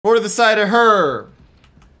For the side of her,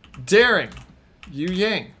 Daring, Yu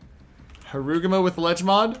Yang, Harugamo with Ledge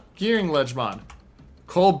Mod, Gearing Ledge Mod,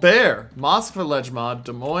 Colbert, Moskva Ledge Mod,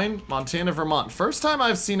 Des Moines, Montana, Vermont. First time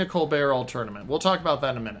I've seen a Colbert all tournament. We'll talk about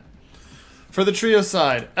that in a minute. For the trio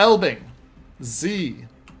side, Elbing, Z,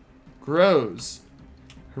 Groves,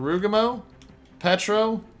 Harugamo,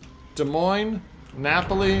 Petro, Des Moines,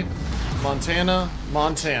 Napoli, Montana,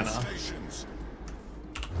 Montana.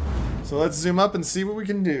 So let's zoom up and see what we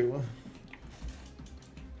can do.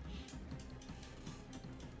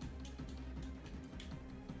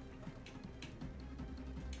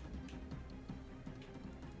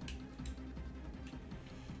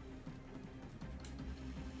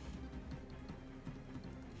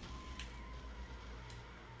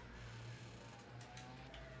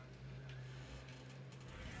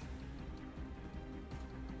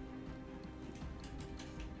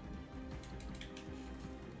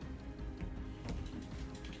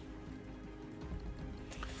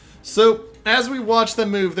 So, as we watch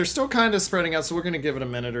them move, they're still kind of spreading out, so we're going to give it a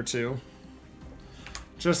minute or two.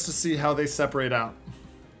 Just to see how they separate out.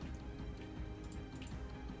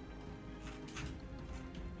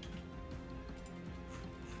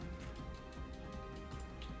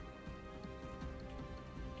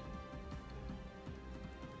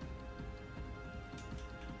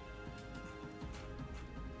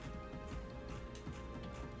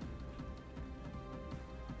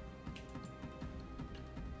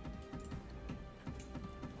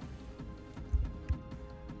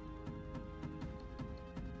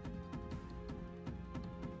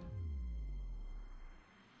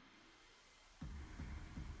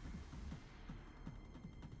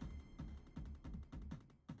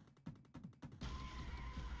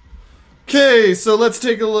 Okay, so let's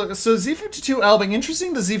take a look. So Z52 Elbing,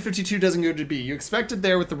 interesting the Z52 doesn't go to B. You expected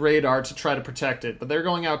there with the radar to try to protect it, but they're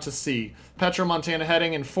going out to C. Petro, Montana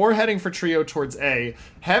heading, and 4 heading for trio towards A.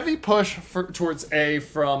 Heavy push towards A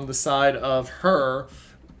from the side of her.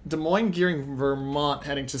 Des Moines, Gearing, Vermont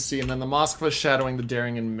heading to C, and then the Moskva shadowing the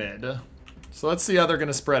Daring in mid. So let's see how they're going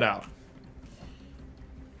to spread out.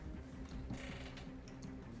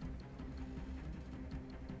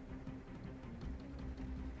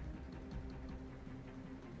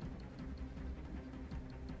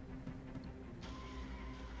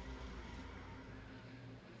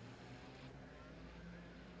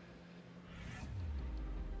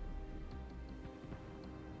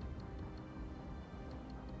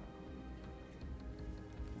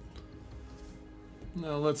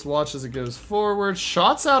 Now let's watch as it goes forward.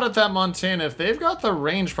 Shots out at that Montana. If they've got the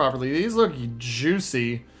range properly, these look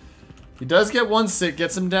juicy. He does get one sit,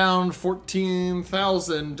 gets him down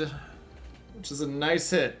 14,000, which is a nice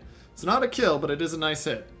hit. It's not a kill, but it is a nice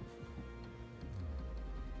hit.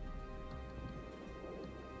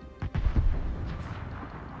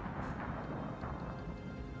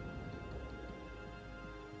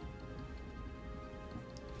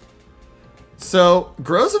 So,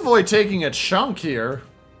 Grozavoy taking a chunk here.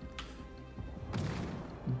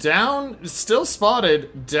 Down, still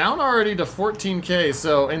spotted, down already to 14k,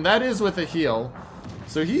 so, and that is with a heal.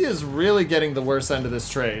 So he is really getting the worst end of this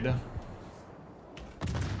trade.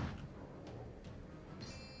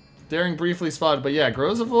 Daring briefly spotted, but yeah,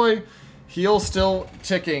 Grozavoy, heal still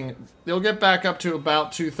ticking. They'll get back up to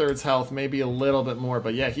about 2/3 health, maybe a little bit more,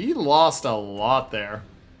 but yeah, he lost a lot there.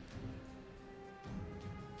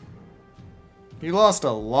 He lost a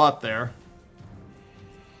lot there.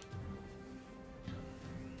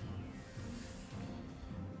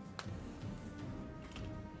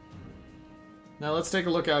 Now let's take a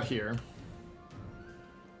look out here.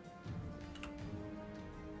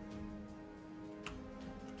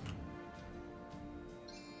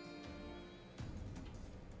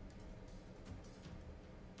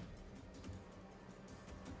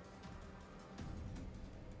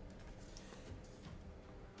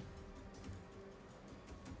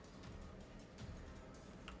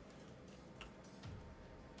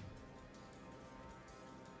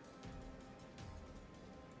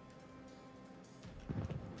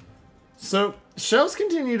 So, shells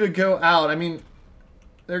continue to go out. I mean,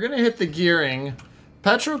 they're going to hit the gearing.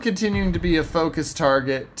 Petro continuing to be a focus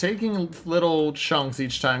target, taking little chunks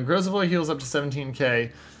each time. Grozavoy heals up to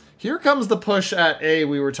 17k. Here comes the push at A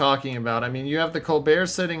we were talking about. I mean, you have the Colbert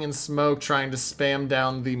sitting in smoke trying to spam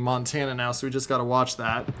down the Montana now, so we just got to watch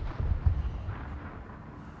that.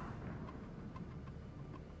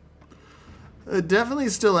 Definitely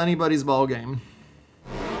still anybody's ball game.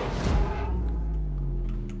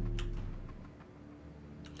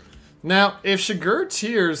 Now, if Shigur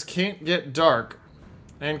Tears can't get dark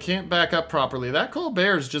and can't back up properly, that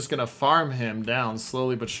Colbert is just going to farm him down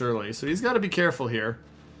slowly but surely. So he's got to be careful here.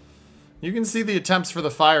 You can see the attempts for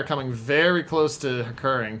the fire coming very close to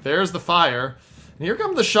occurring. There's the fire. And here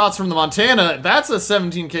come the shots from the Montana. That's a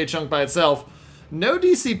 17k chunk by itself. No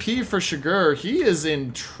DCP for Shiger. He is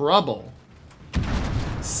in trouble.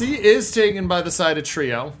 C is taken by the side of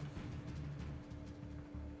Trio.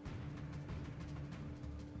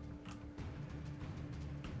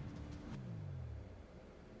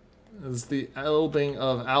 As the elbing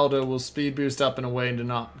of Aldo will speed boost up in a way to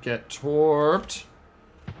not get torped.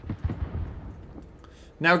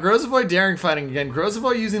 Now Grozovoy daring fighting again.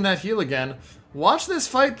 Grozovoy using that heal again. Watch this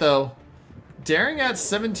fight though. Daring at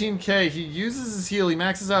 17k, he uses his heal, he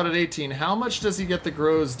maxes out at 18. How much does he get the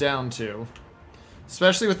Groz down to?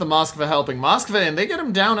 Especially with the Moskva helping. Moskva and they get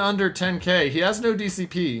him down under 10k. He has no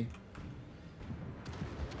DCP.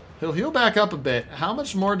 He'll heal back up a bit. How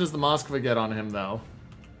much more does the Moskva get on him though?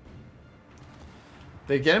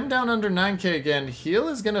 They get him down under 9k again. Heal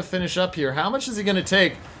is going to finish up here. How much is he going to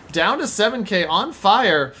take? Down to 7k on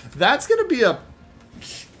fire. That's going to be a...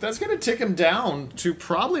 That's going to tick him down to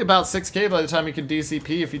probably about 6k by the time he can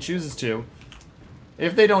DCP if he chooses to.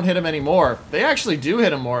 If they don't hit him anymore. They actually do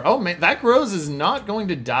hit him more. Oh, man, that Groz is not going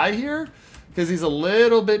to die here because he's a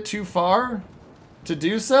little bit too far to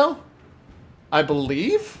do so, I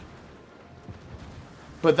believe.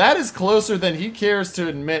 But that is closer than he cares to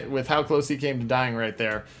admit with how close he came to dying right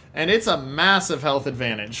there. And it's a massive health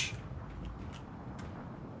advantage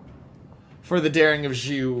for the daring of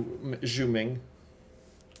Zhuming.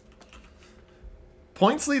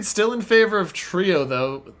 Points lead still in favor of Trio,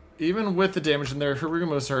 though. Even with the damage and their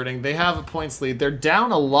Harugumo's hurting, they have a points lead. They're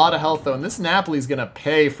down a lot of health, though, and this Napoli's going to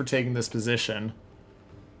pay for taking this position.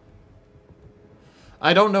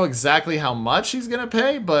 I don't know exactly how much he's going to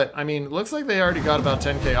pay, but, I mean, it looks like they already got about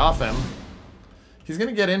 10k off him. He's going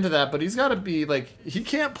to get into that, but he's got to be, like, he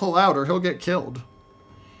can't pull out or he'll get killed.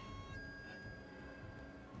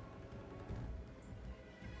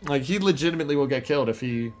 Like, he legitimately will get killed if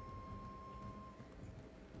he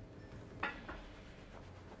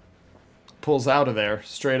pulls out of there,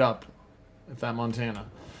 straight up, with that Montana.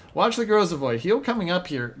 Watch the Grozovoy. Heal coming up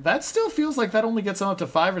here. That still feels like that only gets him up to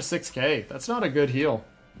 5 or 6k. That's not a good heal.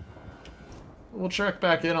 We'll check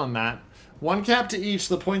back in on that. 1 cap to each.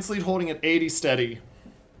 The points lead holding at 80 steady.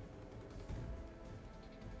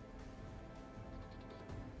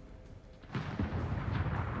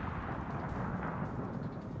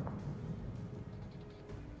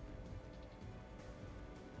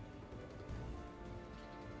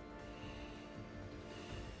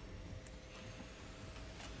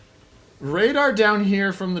 Radar down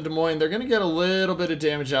here from the Des Moines. They're going to get a little bit of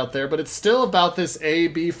damage out there, but it's still about this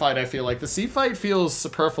A-B fight, I feel like. The C fight feels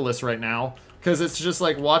superfluous right now, because it's just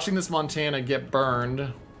like watching this Montana get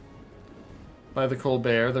burned by the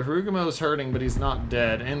Colbert. The Harugumo's hurting, but he's not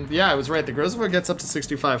dead. And yeah, I was right. The Grozovoy gets up to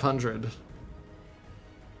 6,500.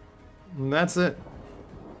 And that's it.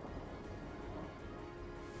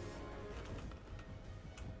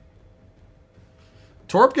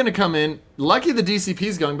 Torp gonna come in. Lucky the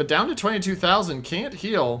DCP's going, but down to 22,000. Can't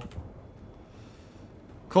heal.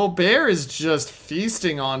 Colbert is just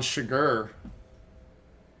feasting on Shiger.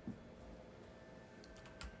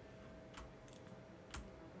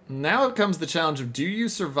 Now comes the challenge of, do you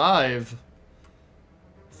survive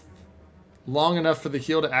long enough for the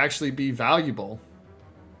heal to actually be valuable?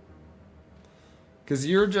 Because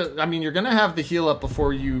you're just, I mean, you're gonna have the heal up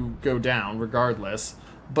before you go down, regardless.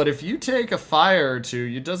 But if you take a fire or two,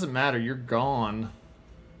 it doesn't matter. You're gone.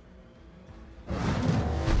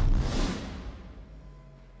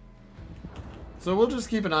 So we'll just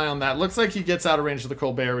keep an eye on that. Looks like he gets out of range of the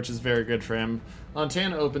Colbert, which is very good for him.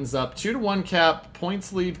 Montana opens up. 2-1 cap.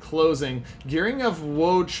 Points lead closing. Gearing of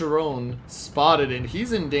Woe Chiron spotted, and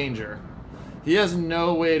he's in danger. He has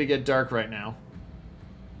no way to get dark right now.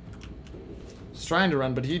 He's trying to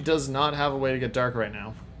run, but he does not have a way to get dark right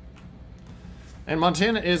now. And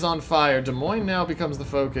Montana is on fire. Des Moines now becomes the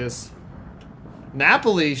focus.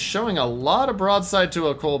 Napoli showing a lot of broadside to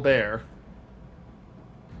a Colbert.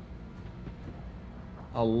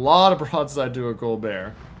 A lot of broadside to a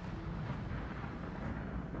Colbert.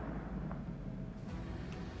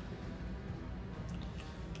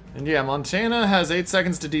 And yeah, Montana has 8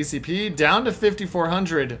 seconds to DCP. Down to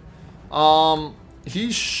 5,400.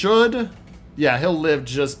 He should... Yeah, he'll live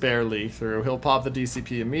just barely through. He'll pop the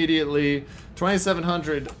DCP immediately.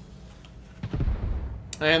 2,700.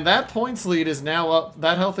 And that points lead is now up.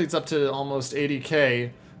 That health lead's up to almost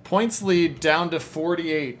 80k. Points lead down to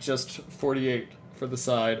 48. Just 48 for the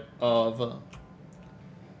side of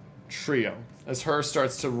Trio. As her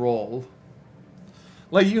starts to roll.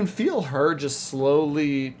 Like, you can feel her just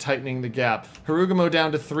slowly tightening the gap. Harugumo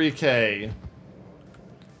down to 3k.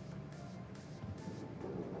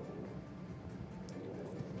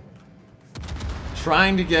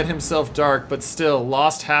 Trying to get himself dark, but still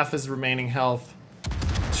lost half his remaining health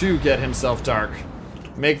to get himself dark.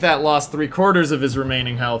 Make that lost 3/4 of his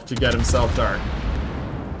remaining health to get himself dark.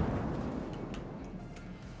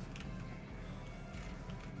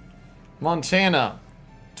 Montana,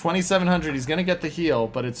 2,700. He's gonna get the heal,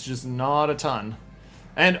 but it's just not a ton.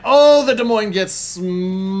 And oh, the Des Moines gets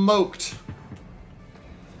smoked.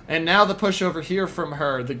 And now the push over here from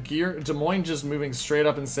her. The Des Moines just moving straight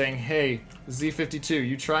up and saying, hey, Z52,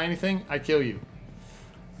 you try anything, I kill you.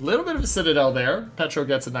 Little bit of a citadel there. Petro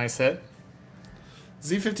gets a nice hit.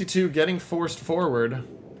 Z52 getting forced forward.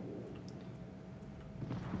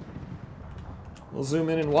 We'll zoom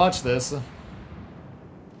in and watch this.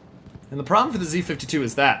 And the problem for the Z52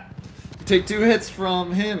 is that you take 2 hits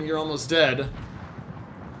from him, you're almost dead.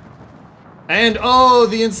 And oh,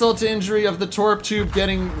 the insult to injury of the Torp tube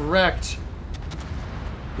getting wrecked.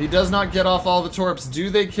 He does not get off all the Torps. Do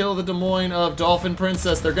they kill the Des Moines of Dolphin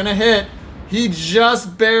Princess? They're gonna hit. He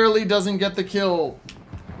just barely doesn't get the kill.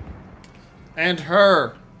 And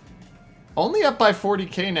her. Only up by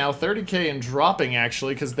 40k now, 30k and dropping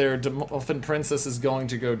actually, because their Dolphin Princess is going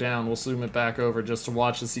to go down. We'll zoom it back over just to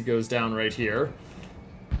watch as he goes down right here.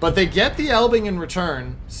 But they get the Elbing in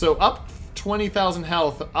return, so up 20,000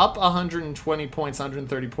 health, up 120 points,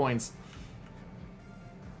 130 points.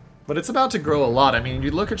 But it's about to grow a lot. I mean,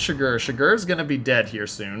 you look at Shigur. Shigur's going to be dead here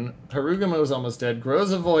soon. Harugumo's almost dead.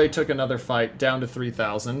 Grozavoy took another fight, down to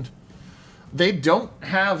 3,000. They don't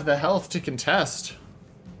have the health to contest.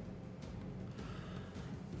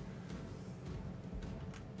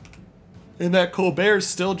 And that Colbert's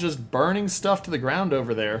still just burning stuff to the ground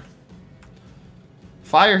over there.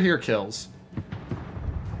 Fire here kills.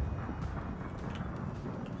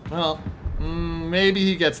 Well, maybe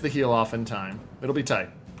he gets the heal off in time. It'll be tight.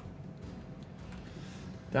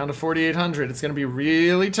 Down to 4,800. It's going to be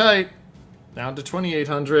really tight. Down to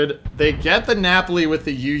 2,800. They get the Napoli with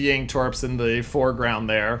the Yu Yang Torps in the foreground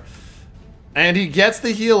there. And he gets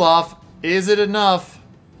the heal off. Is it enough?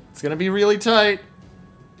 It's going to be really tight.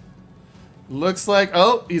 Looks like...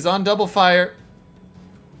 oh, he's on double fire.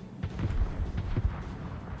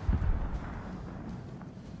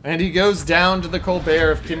 And he goes down to the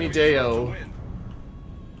Colbert of Kimi Deo.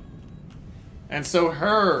 And so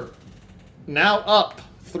her now up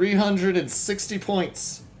 360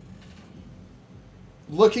 points.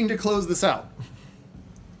 Looking to close this out.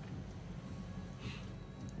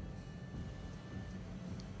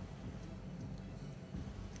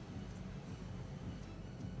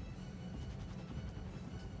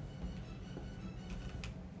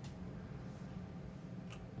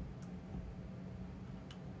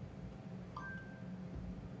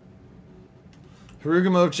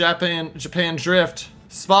 Harugumo of Japan Drift.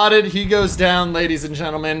 Spotted, he goes down, ladies and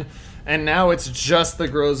gentlemen. And now it's just the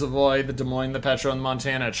Grozavoy, the Des Moines, the Petro, and the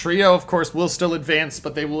Montana. Trio, of course, will still advance,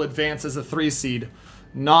 but they will advance as a 3 seed,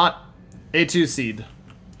 not a 2 seed.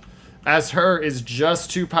 As her is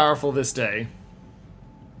just too powerful this day.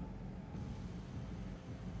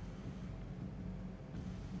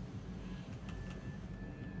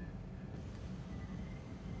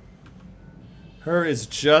 Her is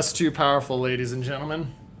just too powerful, ladies and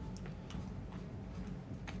gentlemen.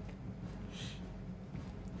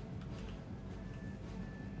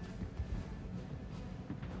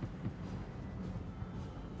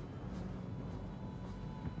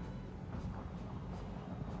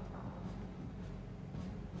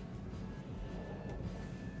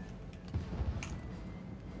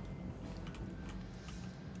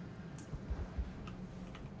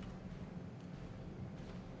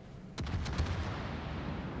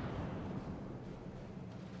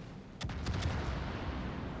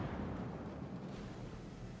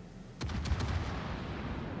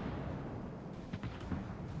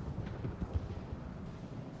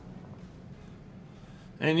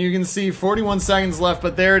 And you can see 41 seconds left,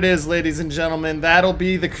 but there it is, ladies and gentlemen. That'll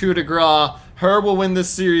be the coup de grace. Her will win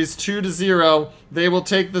this series 2-0. They will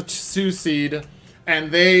take the 2 seed,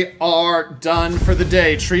 and they are done for the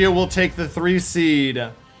day. Trio will take the 3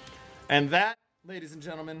 seed. And that, ladies and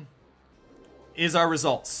gentlemen, is our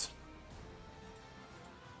results.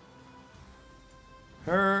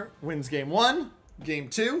 Her wins game 1, game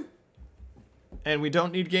 2, and we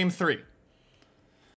don't need game 3.